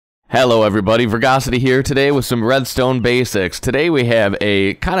Hello everybody, Vergosity here today with some redstone basics. Today we have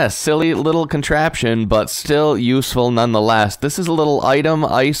a kind of silly little contraption, but still useful nonetheless. This is a little item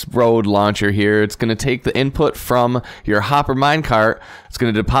ice road launcher here. It's going to take the input from your hopper minecart. It's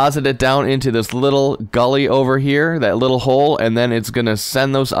going to deposit it down into this little gully over here, that little hole, and then it's going to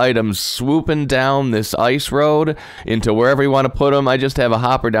send those items swooping down this ice road into wherever you want to put them. I just have a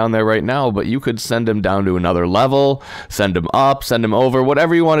hopper down there right now, but you could send them down to another level, send them up, send them over,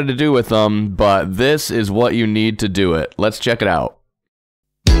 whatever you wanted to do with them, but this is what you need to do it. Let's check it out.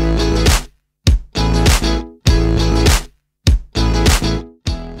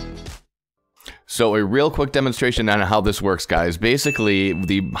 So a real quick demonstration on how this works, guys. Basically,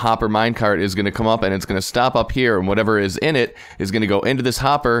 the hopper minecart is going to come up and it's going to stop up here, and whatever is in it is going to go into this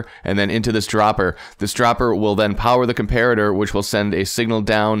hopper and then into this dropper. This dropper will then power the comparator, which will send a signal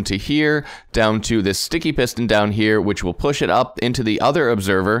down to here, down to this sticky piston down here, which will push it up into the other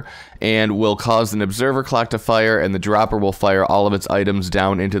observer and will cause an observer clock to fire, and the dropper will fire all of its items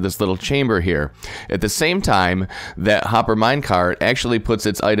down into this little chamber here. At the same time, that hopper minecart actually puts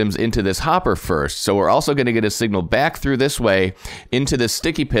its items into this hopper first. So we're also going to get a signal back through this way into this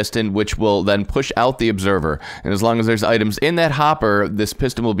sticky piston, which will then push out the observer. And as long as there's items in that hopper, this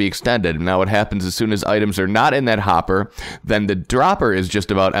piston will be extended. Now what happens as soon as items are not in that hopper, then the dropper is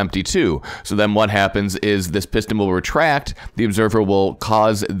just about empty too. So then what happens is this piston will retract, the observer will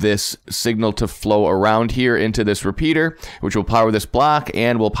cause this signal to flow around here into this repeater, which will power this block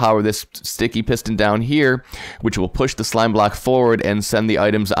and will power this sticky piston down here, which will push the slime block forward and send the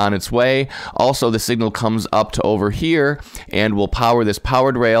items on its way. Also, the signal comes up to over here and will power this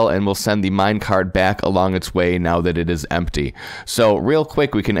powered rail and will send the minecart back along its way now that it is empty. So real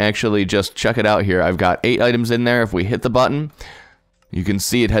quick, we can actually just check it out here. I've got 8 items in there. If we hit the button, you can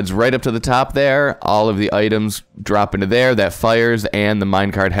see it heads right up to the top there. All of the items drop into there, that fires, and the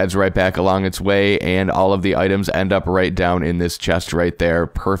minecart heads right back along its way, and all of the items end up right down in this chest right there.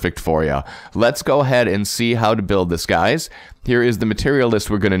 Perfect for you. Let's go ahead and see how to build this, guys. Here is the material list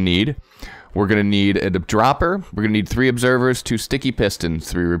we're going to need. We're going to need a dropper. We're going to need 3 observers, 2 sticky pistons,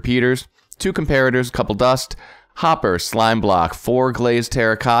 3 repeaters, 2 comparators, a couple dust, hopper, slime block, 4 glazed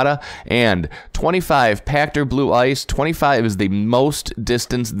terracotta, and 25 packed or blue ice. 25 is the most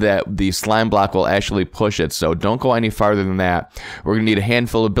distance that the slime block will actually push it, so don't go any farther than that. We're going to need a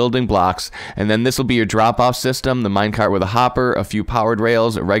handful of building blocks, and then this will be your drop-off system, the minecart with a hopper, a few powered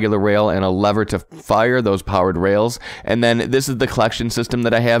rails, a regular rail, and a lever to fire those powered rails. And then this is the collection system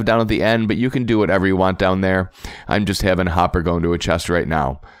that I have down at the end, but you can do whatever you want down there. I'm just having a hopper going to a chest right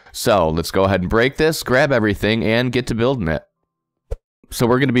now. So let's go ahead and break this, grab everything, and get to building it. So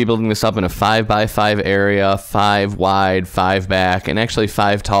we're going to be building this up in a 5x5 area, 5 wide, 5 back, and actually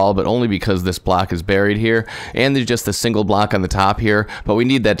 5 tall, but only because this block is buried here, and there's just a single block on the top here, but we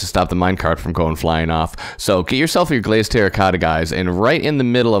need that to stop the minecart from going flying off. So get yourself your glazed terracotta, guys, and right in the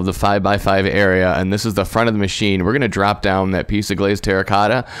middle of the 5x5 area, and this is the front of the machine, we're going to drop down that piece of glazed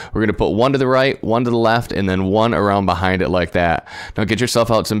terracotta. We're going to put 1 to the right, 1 to the left, and then 1 around behind it like that. Now get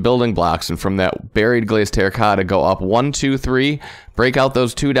yourself out some building blocks, and from that buried glazed terracotta, go up 1, 2, 3, break out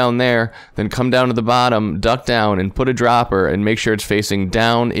those 2 down there, then come down to the bottom, duck down, and put a dropper, and make sure it's facing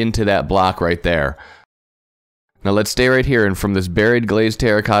down into that block right there. Now let's stay right here, and from this buried glazed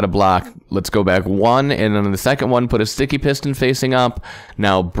terracotta block, let's go back 1, and on the second one, put a sticky piston facing up.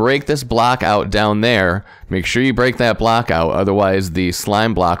 Now break this block out down there. Make sure you break that block out, otherwise the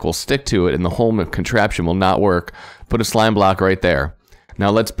slime block will stick to it, and the whole contraption will not work. Put a slime block right there. Now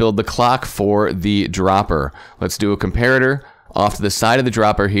let's build the clock for the dropper. Let's do a comparator off to the side of the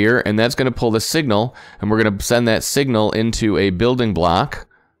dropper here, and that's going to pull the signal, and we're going to send that signal into a building block.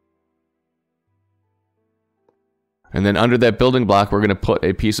 And then under that building block, we're going to put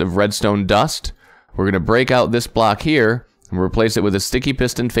a piece of redstone dust. We're going to break out this block here and replace it with a sticky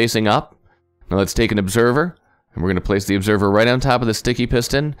piston facing up. Now let's take an observer, and we're going to place the observer right on top of the sticky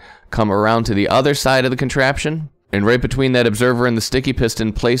piston, come around to the other side of the contraption, and right between that observer and the sticky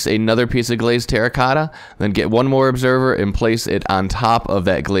piston, place another piece of glazed terracotta, then get 1 more observer and place it on top of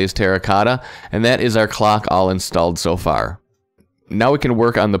that glazed terracotta, and that is our clock all installed so far. Now we can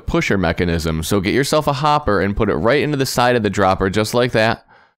work on the pusher mechanism, so get yourself a hopper and put it right into the side of the dropper, just like that.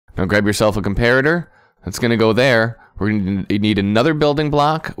 Now grab yourself a comparator, that's going to go there. We're going to need another building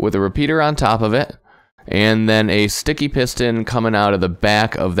block with a repeater on top of it, and then a sticky piston coming out of the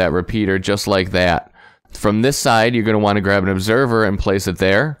back of that repeater, just like that. From this side, you're going to want to grab an observer and place it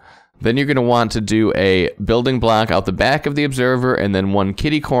there. Then you're going to want to do a building block out the back of the observer, and then 1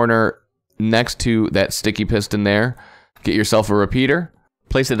 kitty corner next to that sticky piston there. Get yourself a repeater,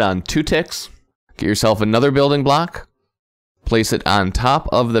 place it on 2 ticks, get yourself another building block, place it on top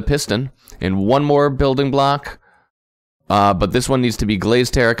of the piston, and one more building block, but this one needs to be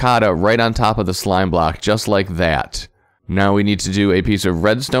glazed terracotta right on top of the slime block, just like that. Now we need to do a piece of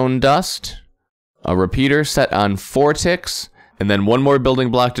redstone dust, a repeater set on 4 ticks, and then one more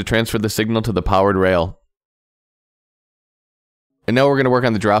building block to transfer the signal to the powered rail. And now we're going to work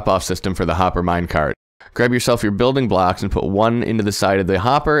on the drop-off system for the hopper minecart. Grab yourself your building blocks and put one into the side of the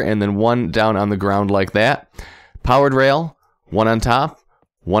hopper and then one down on the ground like that. Powered rail, one on top,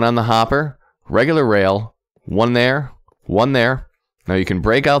 one on the hopper, regular rail, one there, one there. Now you can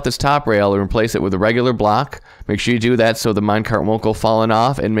break out this top rail and replace it with a regular block. Make sure you do that so the minecart won't go falling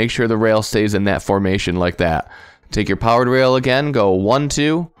off, and make sure the rail stays in that formation like that. Take your powered rail again, go 1,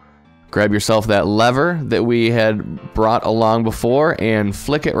 2. Grab yourself that lever that we had brought along before and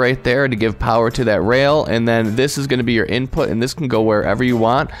flick it right there to give power to that rail, and then this is going to be your input, and this can go wherever you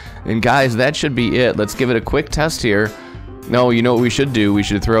want. And guys, that should be it. Let's give it a quick test here. No, you know what we should do? We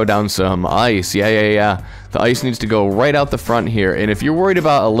should throw down some ice. Yeah. The ice needs to go right out the front here. And if you're worried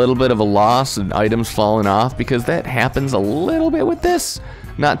about a little bit of a loss and items falling off, because that happens a little bit with this,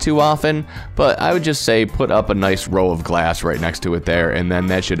 not too often, but I would just say put up a nice row of glass right next to it there, and then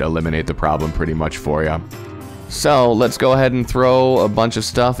that should eliminate the problem pretty much for you. So let's go ahead and throw a bunch of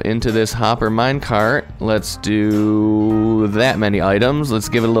stuff into this hopper minecart. Let's do that many items. Let's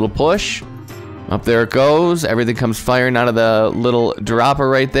give it a little push. Up there it goes. Everything comes firing out of the little dropper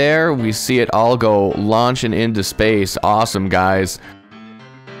right there. We see it all go launching into space. Awesome, guys.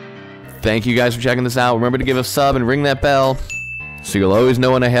 Thank you guys for checking this out. Remember to give a sub and ring that bell so you'll always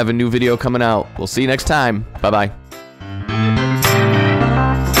know when I have a new video coming out. We'll see you next time. Bye-bye.